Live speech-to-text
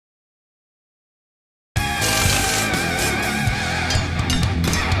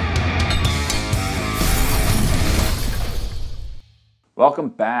Welcome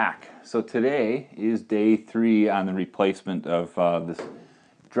back. So today is day 3 on the replacement of this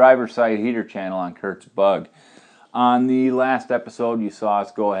driver's side heater channel on Curts Bug. On the last episode you saw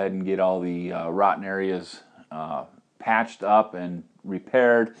us go ahead and get all the rotten areas patched up and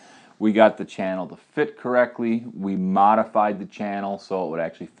repaired. We got the channel to fit correctly. We modified the channel so it would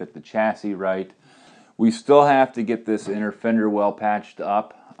actually fit the chassis right. We still have to get this inner fender well patched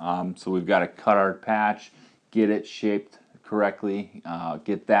up, so we've got to cut our patch, get it shaped correctly,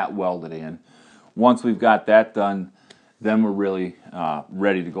 get that welded in. Once we've got that done, then we're really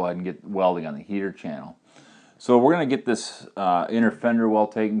ready to go ahead and get welding on the heater channel. So we're going to get this inner fender well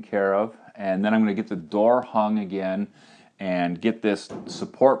taken care of, and then I'm going to get the door hung again and get this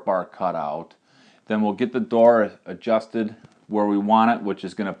support bar cut out. Then we'll get the door adjusted where we want it, which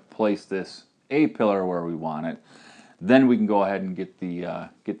is going to place this A-pillar where we want it. Then we can go ahead and get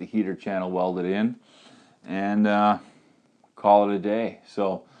the heater channel welded in and call it a day.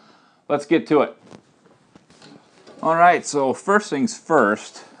 So let's get to it. Alright, so first things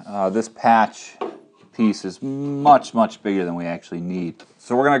first, this patch piece is much bigger than we actually need.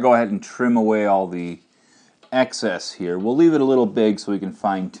 So we're going to go ahead and trim away all the excess here. We'll leave it a little big so we can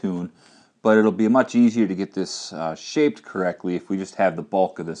fine tune, but it'll be much easier to get this shaped correctly if we just have the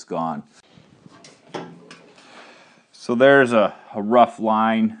bulk of this gone. So there's a rough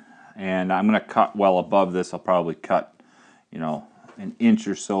line, and I'm going to cut well above this. I'll probably cut, you know, an inch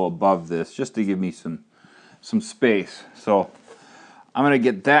or so above this just to give me some space. So I'm going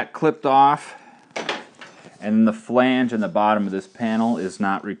to get that clipped off, and the flange in the bottom of this panel is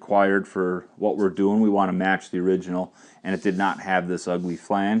not required for what we're doing. We want to match the original, and it did not have this ugly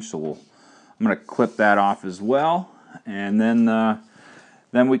flange, so I'm going to clip that off as well, and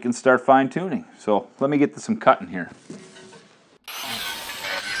then we can start fine-tuning. So let me get to some cutting here.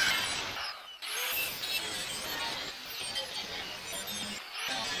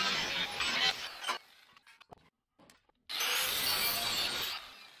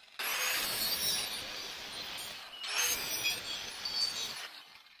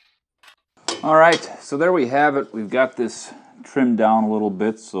 Alright, so there we have it. We've got this trimmed down a little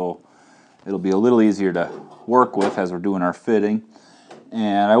bit, so it'll be a little easier to work with as we're doing our fitting.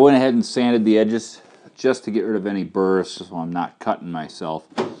 And I went ahead and sanded the edges just to get rid of any burrs so I'm not cutting myself.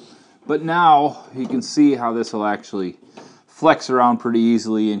 But now you can see how this will actually flex around pretty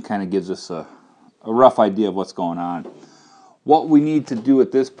easily and kind of gives us a rough idea of what's going on. What we need to do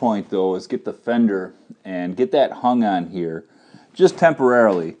at this point though is get the fender and get that hung on here just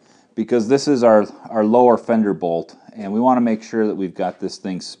temporarily, because this is our lower fender bolt, and we want to make sure that we've got this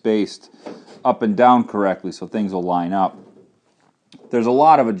thing spaced up and down correctly so things will line up. There's a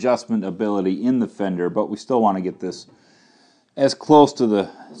lot of adjustment ability in the fender, but we still want to get this as close to the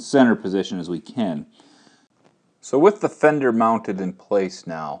center position as we can. So with the fender mounted in place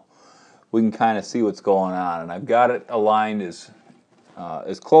now, we can kind of see what's going on, and I've got it aligned as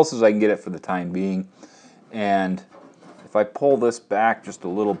close as I can get it for the time being. And if I pull this back just a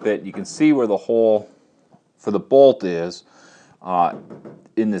little bit, you can see where the hole for the bolt is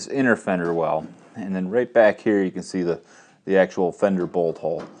in this inner fender well. And then right back here you can see the actual fender bolt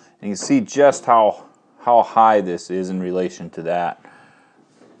hole. And you can see just how high this is in relation to that.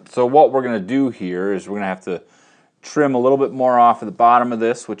 So what we're going to do here is we're going to have to trim a little bit more off of the bottom of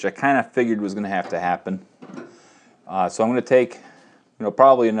this, which I kind of figured was going to have to happen. So I'm going to take,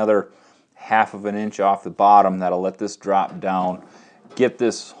 probably another 1/2 inch off the bottom. That'll let this drop down, get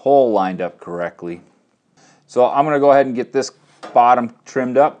this hole lined up correctly. So I'm going to go ahead and get this bottom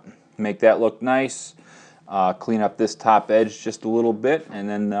trimmed up, make that look nice, clean up this top edge just a little bit, and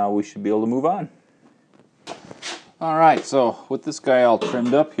then we should be able to move on. Alright, so with this guy all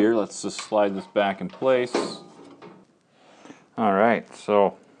trimmed up here, let's just slide this back in place. Alright,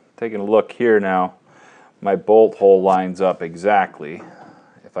 so taking a look here now, my bolt hole lines up exactly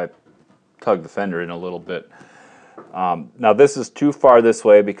if I tug the fender in a little bit. Now this is too far this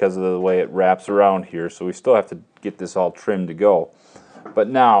way because of the way it wraps around here, so we still have to get this all trimmed to go. But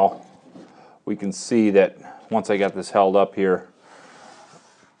now we can see that once I got this held up here,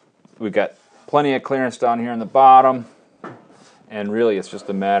 we've got plenty of clearance down here in the bottom, and really it's just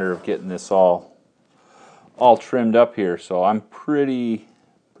a matter of getting this all trimmed up here. So I'm pretty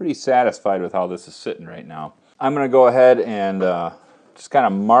satisfied with how this is sitting right now. I'm going to go ahead and just kind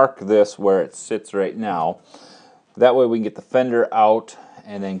of mark this where it sits right now. That way we can get the fender out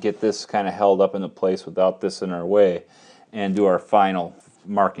and then get this kind of held up into place without this in our way and do our final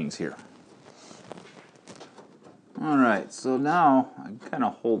markings here. Alright, so now I kind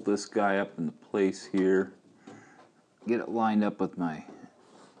of hold this guy up into place here, get it lined up with my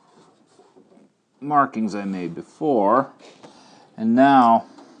markings I made before, And now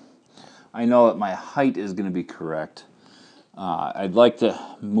I know that my height is going to be correct. I'd like to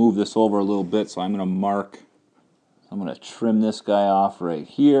move this over a little bit, so I'm going to mark. I'm going to trim this guy off right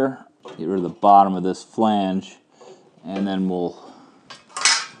here, get rid of the bottom of this flange, and then we'll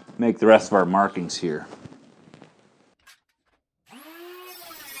make the rest of our markings here.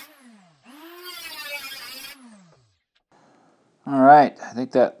 All right, I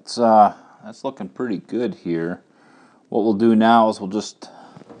think that's looking pretty good here. What we'll do now is we'll just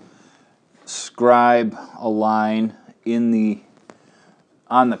scribe a line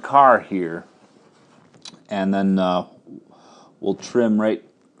on the car here, and then we'll trim right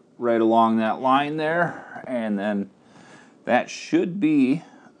along that line there, and then that should be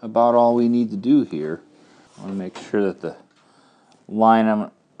about all we need to do here. I want to make sure that the line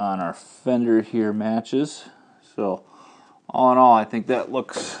on our fender here matches. So all in all, I think that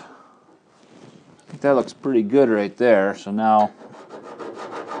looks pretty good right there. So now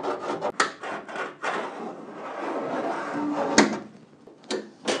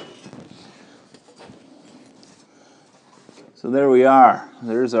there we are.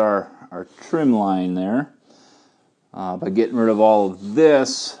 There's our trim line there. By getting rid of all of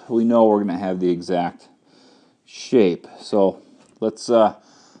this, we know we're going to have the exact shape. So let's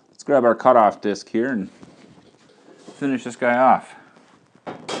grab our cutoff disc here and finish this guy off.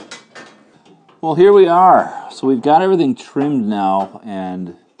 Well, here we are. So we've got everything trimmed now,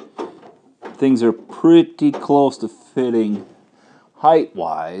 and things are pretty close to fitting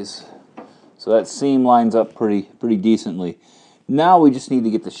height-wise. So that seam lines up pretty decently. Now we just need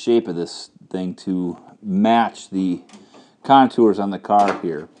to get the shape of this thing to match the contours on the car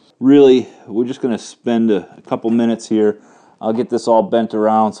here. Really, we're just going to spend a couple minutes here. I'll get this all bent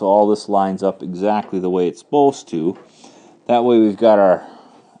around so all this lines up exactly the way it's supposed to. That way we've got our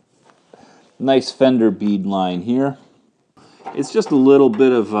nice fender bead line here. It's just a little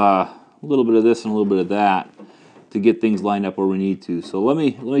bit of this and a little bit of that to get things lined up where we need to. So let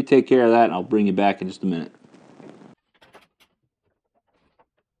me take care of that, and I'll bring you back in just a minute.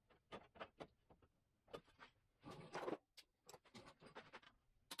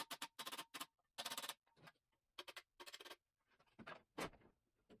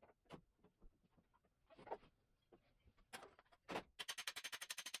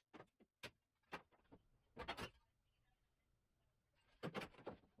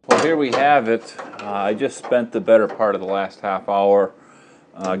 Well, here we have it. I just spent the better part of the last half hour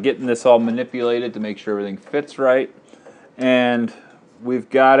getting this all manipulated to make sure everything fits right. And we've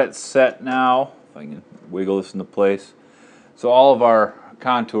got it set now. If I can wiggle this into place. So all of our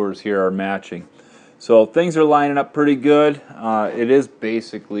contours here are matching. So things are lining up pretty good. It is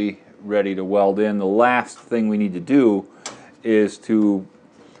basically ready to weld in. The last thing we need to do is to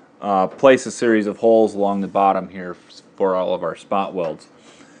place a series of holes along the bottom here for all of our spot welds.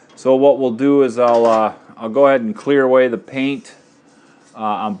 So what we'll do is I'll go ahead and clear away the paint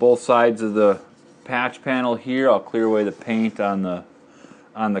on both sides of the patch panel here. I'll clear away the paint on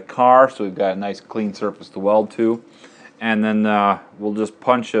the car, so we've got a nice clean surface to weld to. And then we'll just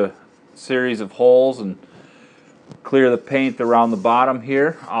punch a series of holes and clear the paint around the bottom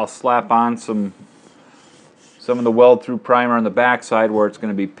here. I'll slap on some of the weld-through primer on the back side where it's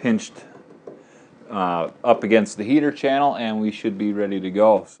going to be pinched up against the heater channel, and we should be ready to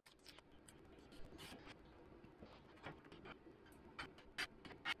go.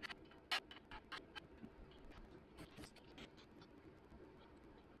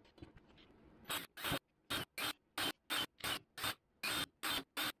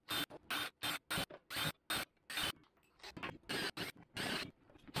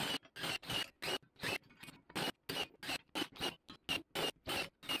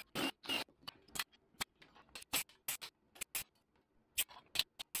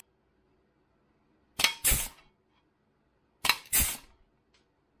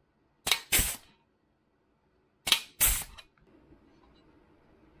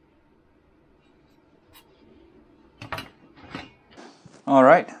 All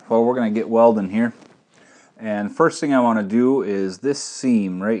right, well, we're going to get welding here. And first thing I want to do is this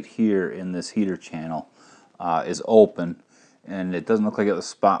seam right here in this heater channel is open, and it doesn't look like it was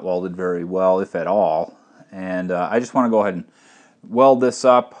spot welded very well, if at all. And I just want to go ahead and weld this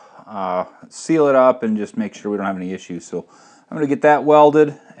up, seal it up, and just make sure we don't have any issues. So I'm going to get that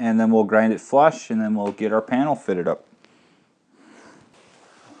welded, and then we'll grind it flush, and then we'll get our panel fitted up.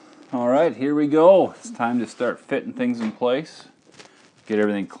 All right, here we go. It's time to start fitting things in place. Get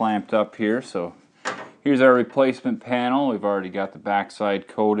everything clamped up here. So here's our replacement panel. We've already got the backside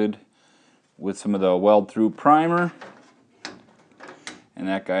coated with some of the weld-through primer. And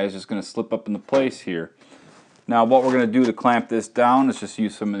that guy is just going to slip up into place here. Now what we're going to do to clamp this down is just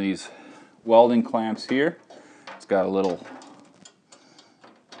use some of these welding clamps here. It's got a little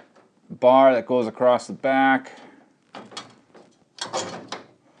bar that goes across the back.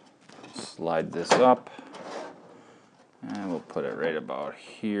 Slide this up, and we'll put it right about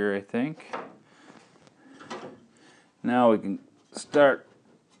here, I think. Now we can start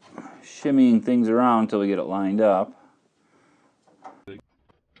shimmying things around until we get it lined up.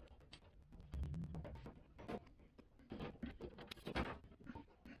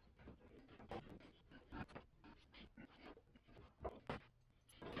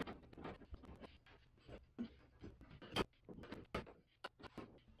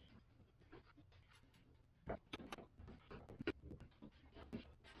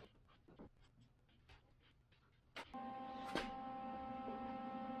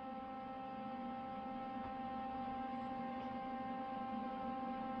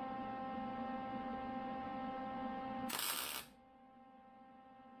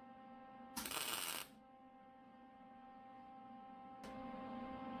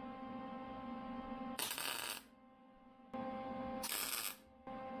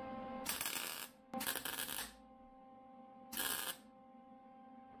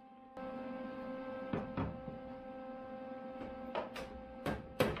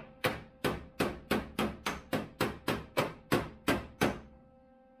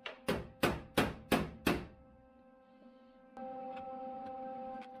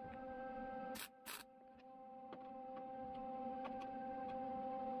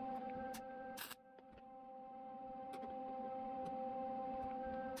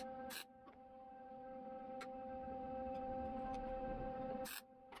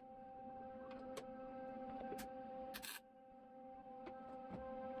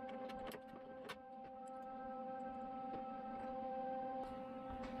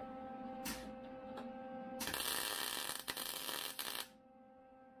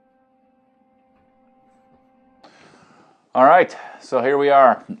 All right, so here we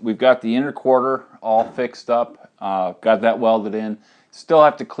are. We've got the inner quarter all fixed up, got that welded in. Still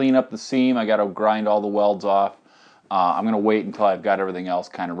have to clean up the seam. I got to grind all the welds off. I'm going to wait until I've got everything else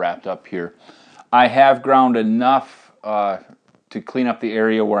kind of wrapped up here. I have ground enough to clean up the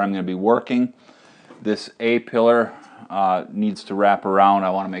area where I'm going to be working. This A-pillar needs to wrap around.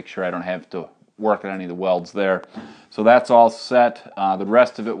 I want to make sure I don't have to work on any of the welds there. So that's all set. The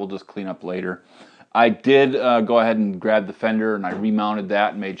rest of it we'll just clean up later. I did go ahead and grab the fender and I remounted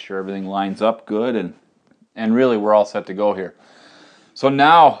that and made sure everything lines up good, and really we're all set to go here. So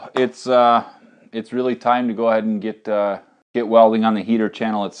now it's really time to go ahead and get welding on the heater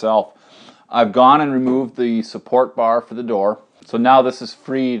channel itself. I've gone and removed the support bar for the door, so now this is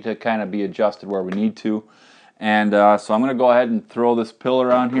free to kind of be adjusted where we need to. And so I'm going to go ahead and throw this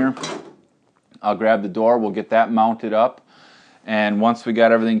pillar on here. I'll grab the door, we'll get that mounted up. And once we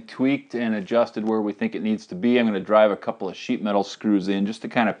got everything tweaked and adjusted where we think it needs to be, I'm going to drive a couple of sheet metal screws in just to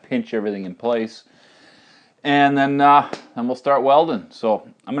kind of pinch everything in place. And then we'll start welding. So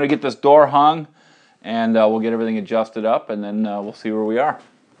I'm going to get this door hung, and we'll get everything adjusted up, and then we'll see where we are.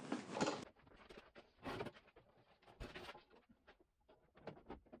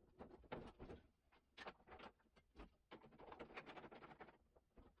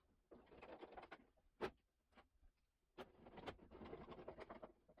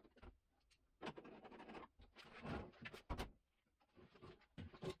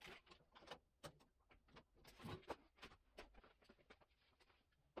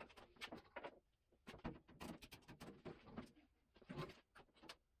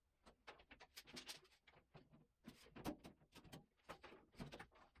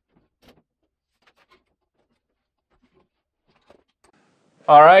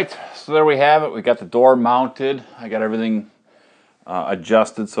 All right, so there we have it. We got the door mounted. I got everything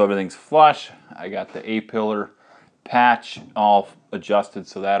adjusted so everything's flush. I got the A-pillar patch all adjusted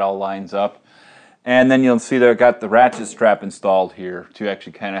so that all lines up. And then you'll see that I got the ratchet strap installed here to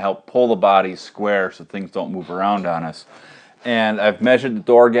actually kind of help pull the body square so things don't move around on us. And I've measured the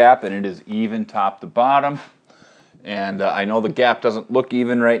door gap, and it is even top to bottom. And I know the gap doesn't look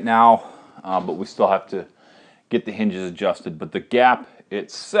even right now, but we still have to get the hinges adjusted. But the gap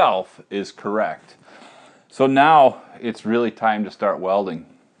itself is correct. So now it's really time to start welding.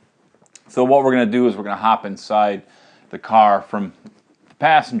 So what we're going to do is we're going to hop inside the car from the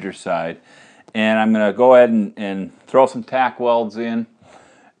passenger side, and I'm going to go ahead and throw some tack welds in,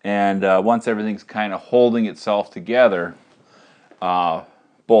 and once everything's kind of holding itself together,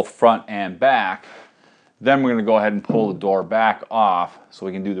 both front and back, then we're going to go ahead and pull the door back off so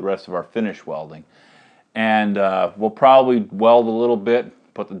we can do the rest of our finish welding. And we'll probably weld a little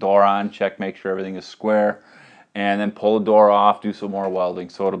bit, put the door on, check, make sure everything is square, and then pull the door off, do some more welding.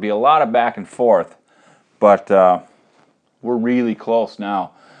 So it'll be a lot of back and forth, but we're really close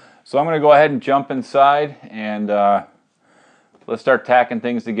now. So I'm going to go ahead and jump inside, and let's start tacking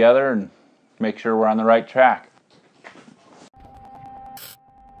things together and make sure we're on the right track.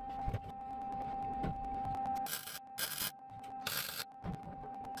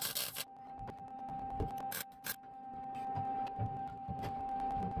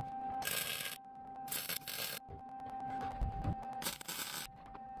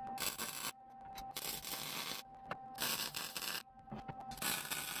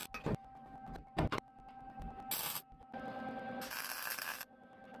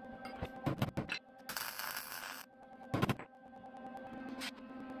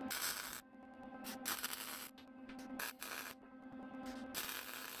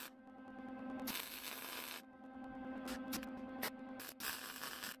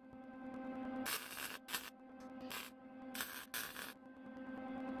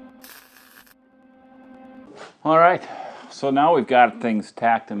 All right, so now we've got things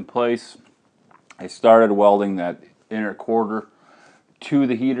tacked in place. I started welding that inner quarter to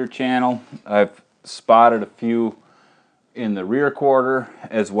the heater channel. I've spotted a few in the rear quarter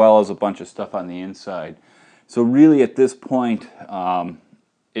as well as a bunch of stuff on the inside. So really at this point,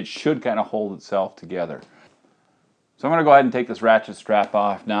 it should kind of hold itself together. So I'm going to go ahead and take this ratchet strap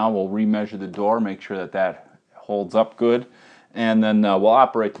off now. We'll remeasure the door, make sure that that holds up good, and then we'll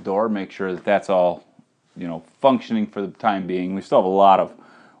operate the door, make sure that that's all, you know, functioning for the time being. We still have a lot of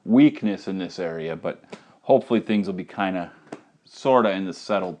weakness in this area, but hopefully things will be kind of sort of in the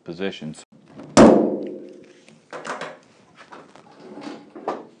settled positions.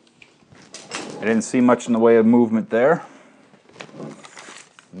 I didn't see much in the way of movement there.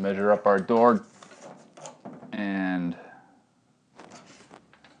 Measure up our door, and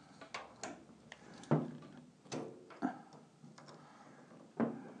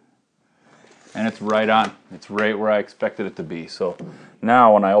it's right on. It's right where I expected it to be. So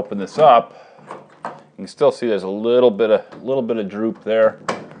now when I open this up, you can still see there's a little bit of droop there.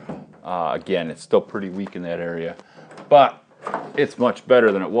 Again, it's still pretty weak in that area, but it's much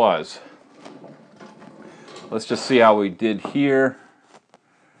better than it was. Let's just see how we did here.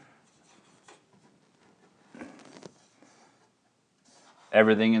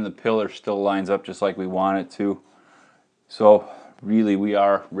 Everything in the pillar still lines up just like we want it to. So really we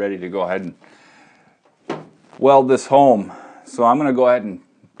are ready to go ahead and weld this home. So I'm going to go ahead and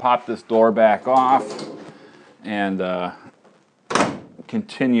pop this door back off and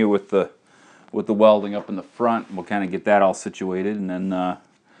continue with the welding up in the front. We'll kind of get that all situated, and then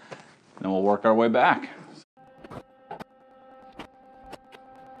we'll work our way back.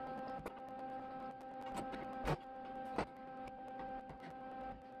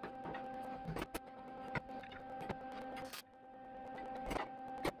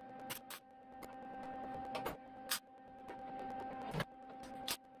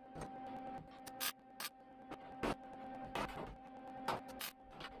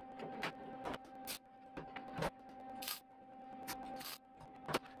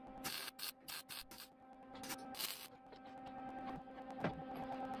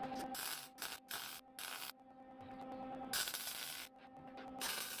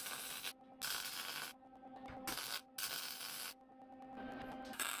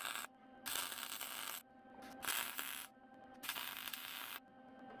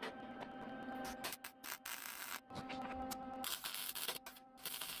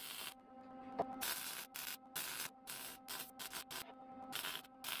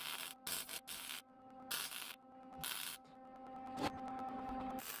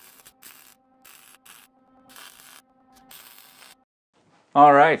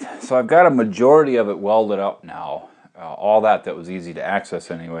 All right, so I've got a majority of it welded up now. All that was easy to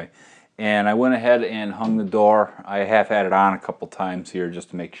access anyway. And I went ahead and hung the door. I have had it on a couple times here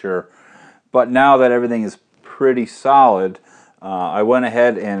just to make sure. But now that everything is pretty solid, I went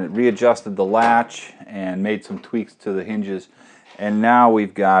ahead and readjusted the latch and made some tweaks to the hinges. And now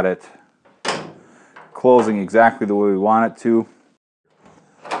we've got it closing exactly the way we want it to.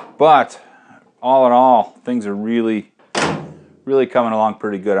 But all in all, things are really coming along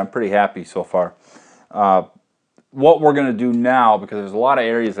pretty good. I'm pretty happy so far. What we're going to do now, because there's a lot of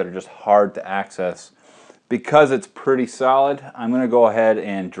areas that are just hard to access, because it's pretty solid, I'm going to go ahead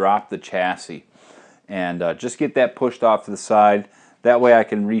and drop the chassis and just get that pushed off to the side. That way I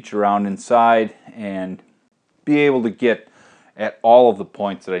can reach around inside and be able to get at all of the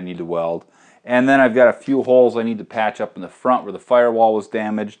points that I need to weld. And then I've got a few holes I need to patch up in the front where the firewall was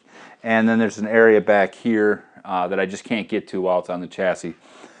damaged. And then there's an area back here that I just can't get to while it's on the chassis.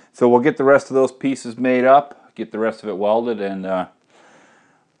 So we'll get the rest of those pieces made up, get the rest of it welded, and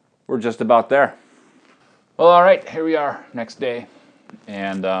we're just about there. Well, all right, here we are, next day.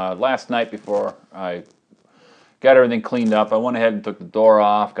 And last night before I got everything cleaned up, I went ahead and took the door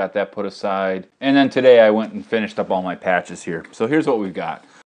off, got that put aside. And then today I went and finished up all my patches here. So here's what we've got.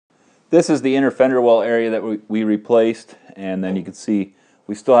 This is the inner fender well area that we replaced. And then you can see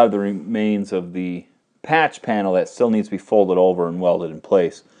we still have the remains of the patch panel that still needs to be folded over and welded in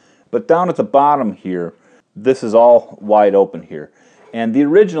place. But down at the bottom here, this is all wide open here. And the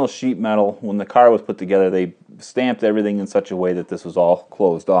original sheet metal, when the car was put together, they stamped everything in such a way that this was all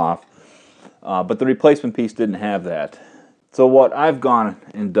closed off. But the replacement piece didn't have that. So what I've gone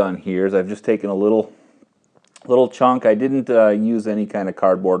and done here is I've just taken a little chunk. I didn't use any kind of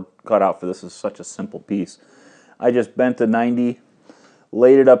cardboard cutout for this. It's such a simple piece. I just bent a 90,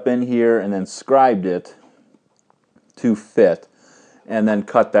 laid it up in here, and then scribed it to fit, and then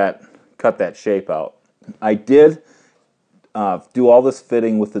cut that shape out. I did do all this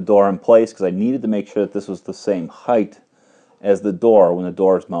fitting with the door in place because I needed to make sure that this was the same height as the door when the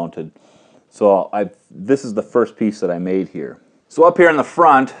door is mounted. So this is the first piece that I made here. So up here in the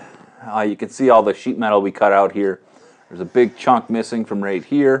front, you can see all the sheet metal we cut out here. There's a big chunk missing from right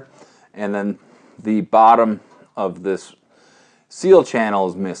here, and then the bottom of this seal channel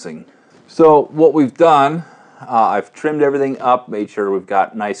is missing. So what we've done, I've trimmed everything up, made sure we've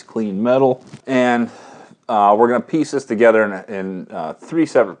got nice clean metal, and we're going to piece this together in 3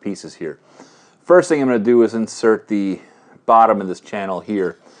 separate pieces here. First thing I'm going to do is insert the bottom of this channel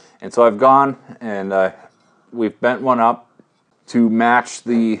here. And so I've gone and we've bent one up to match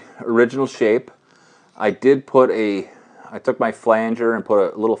the original shape. I took my flanger and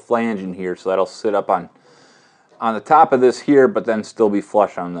put a little flange in here so that'll sit up on the top of this here, but then still be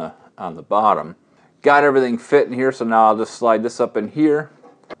flush on the bottom. Got everything fit in here, so now I'll just slide this up in here.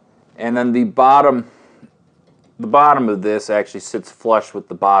 And then the bottom of this actually sits flush with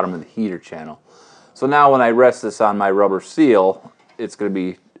the bottom of the heater channel. So now when I rest this on my rubber seal, it's going to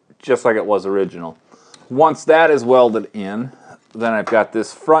be just like it was original. Once that is welded in, then I've got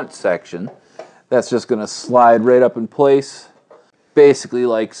this front section that's just going to slide right up in place, basically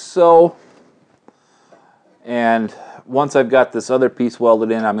like so. And once I've got this other piece welded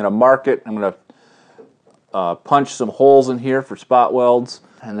in, I'm going to mark it. I'm going to punch some holes in here for spot welds,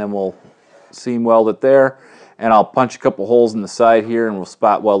 and then we'll seam weld it there. And I'll punch a couple holes in the side here, and we'll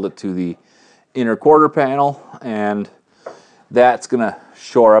spot weld it to the inner quarter panel, and that's going to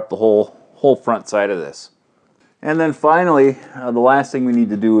shore up the whole front side of this. And then finally, the last thing we need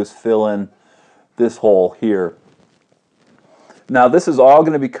to do is fill in this hole here. Now this is all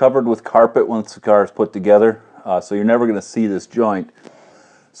going to be covered with carpet once the car is put together, so you're never going to see this joint.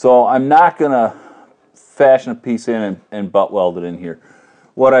 So I'm not going to fashion a piece in and butt weld it in here.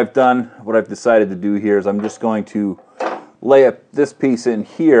 What I've decided to do here is I'm just going to lay this piece in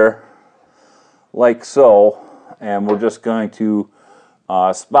here like so, and we're just going to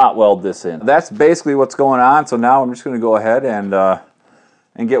spot weld this in. That's basically what's going on. So now I'm just going to go ahead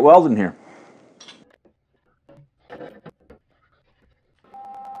and get welding here.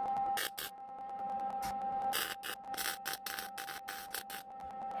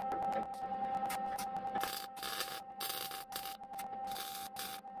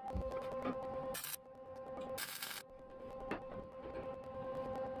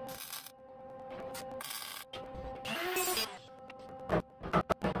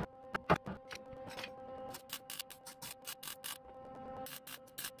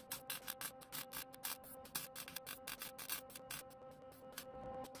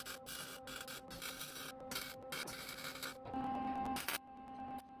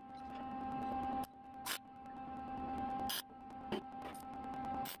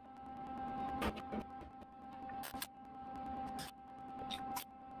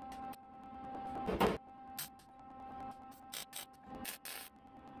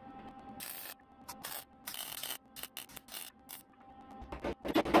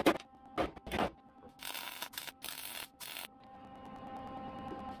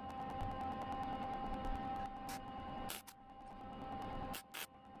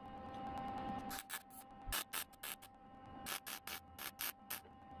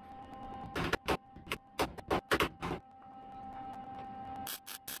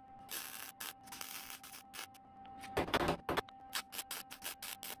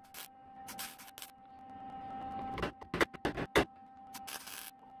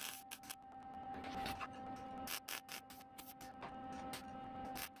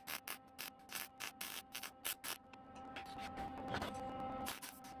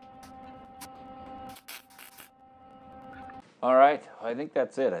 All right, I think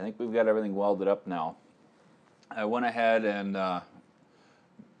that's it. I think we've got everything welded up now. I went ahead and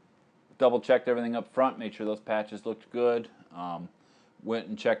double checked everything up front, made sure those patches looked good. Went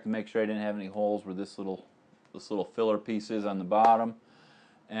and checked to make sure I didn't have any holes where this little filler piece is on the bottom.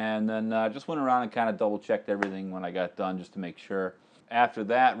 And then just went around and kind of double checked everything when I got done just to make sure. After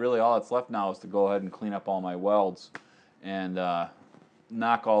that, really all that's left now is to go ahead and clean up all my welds and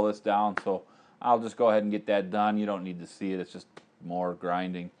knock all this down. So I'll just go ahead and get that done. You don't need to see it. It's just more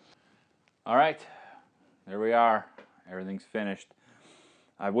grinding. All right, there we are. Everything's finished.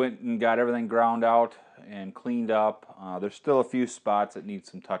 I went and got everything ground out and cleaned up. There's still a few spots that need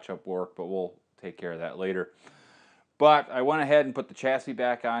some touch-up work, but we'll take care of that later. But I went ahead and put the chassis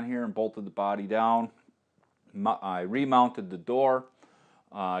back on here and bolted the body down. I remounted the door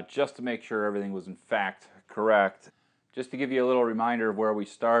just to make sure everything was in fact correct. Just to give you a little reminder of where we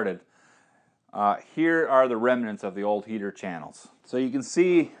started, here are the remnants of the old heater channels. So you can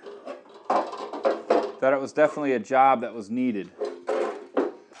see that it was definitely a job that was needed.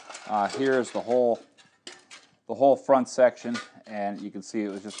 Here is the whole front section, and you can see it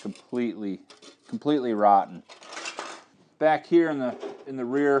was just completely rotten. Back here in the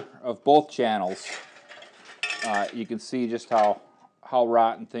rear of both channels, you can see just how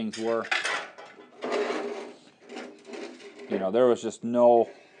rotten things were. You know, there was just no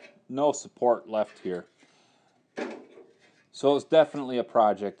support left here. So it was definitely a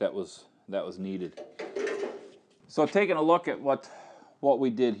project that was needed. So taking a look at what we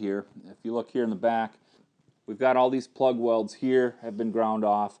did here, if you look here in the back, we've got all these plug welds here have been ground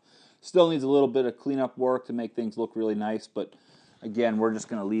off. Still needs a little bit of cleanup work to make things look really nice, but again, we're just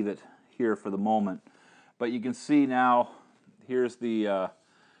going to leave it here for the moment. But you can see now, here's the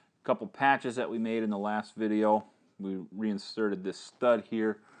couple patches that we made in the last video. We reinserted this stud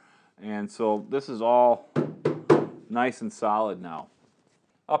here, and so this is all nice and solid now.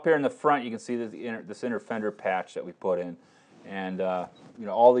 Up here in the front, you can see this inner fender patch that we put in, and you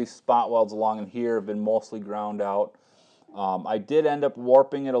know, all these spot welds along in here have been mostly ground out. I did end up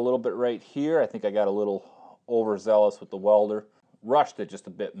warping it a little bit right here. I think I got a little overzealous with the welder, rushed it just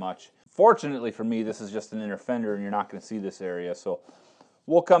a bit much. Fortunately for me, this is just an inner fender, and you're not going to see this area, so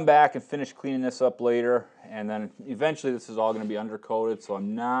we'll come back and finish cleaning this up later, and then eventually this is all going to be undercoated, so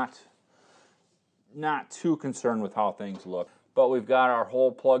I'm not too concerned with how things look. But we've got our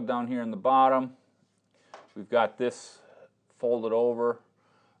hole plug down here in the bottom. We've got this folded over.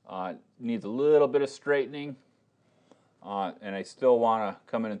 Needs a little bit of straightening, and I still want to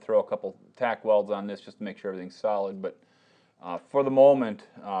come in and throw a couple tack welds on this just to make sure everything's solid, but for the moment,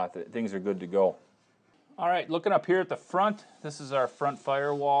 things are good to go. All right, looking up here at the front, this is our front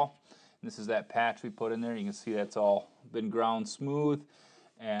firewall. This is that patch we put in there. You can see that's all been ground smooth,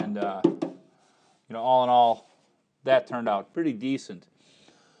 and you know, all in all, that turned out pretty decent.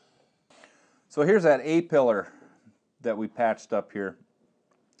 So here's that A-pillar that we patched up here,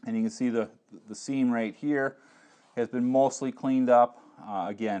 and you can see the seam right here has been mostly cleaned up.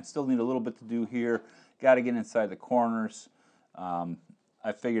 Again, still need a little bit to do here. Got to get inside the corners.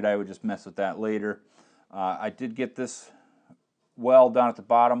 I figured I would just mess with that later. I did get this weld down at the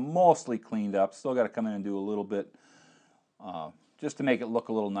bottom mostly cleaned up. Still got to come in and do a little bit just to make it look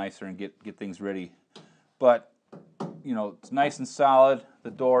a little nicer and get things ready. But you know, it's nice and solid. The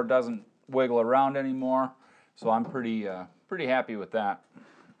door doesn't wiggle around anymore, so I'm pretty happy with that.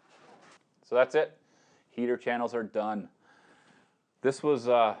 So that's it. Heater channels are done. This was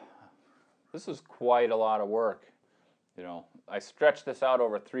quite a lot of work. You know, I stretched this out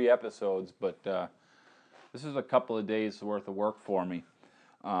over 3 episodes, but this is a couple of days worth of work for me.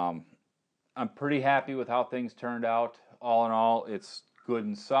 I'm pretty happy with how things turned out. All in all, it's good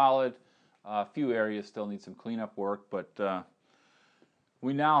and solid. A few areas still need some cleanup work, but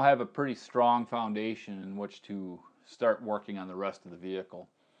we now have a pretty strong foundation in which to start working on the rest of the vehicle.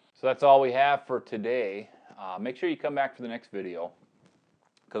 So that's all we have for today. Make sure you come back for the next video,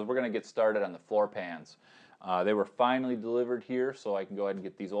 because we're going to get started on the floor pans. They were finally delivered here, so I can go ahead and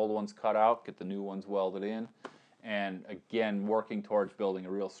get these old ones cut out, get the new ones welded in, and again, working towards building a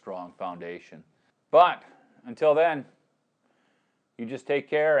real strong foundation. But until then, you just take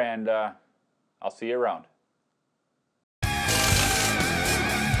care, and I'll see you around.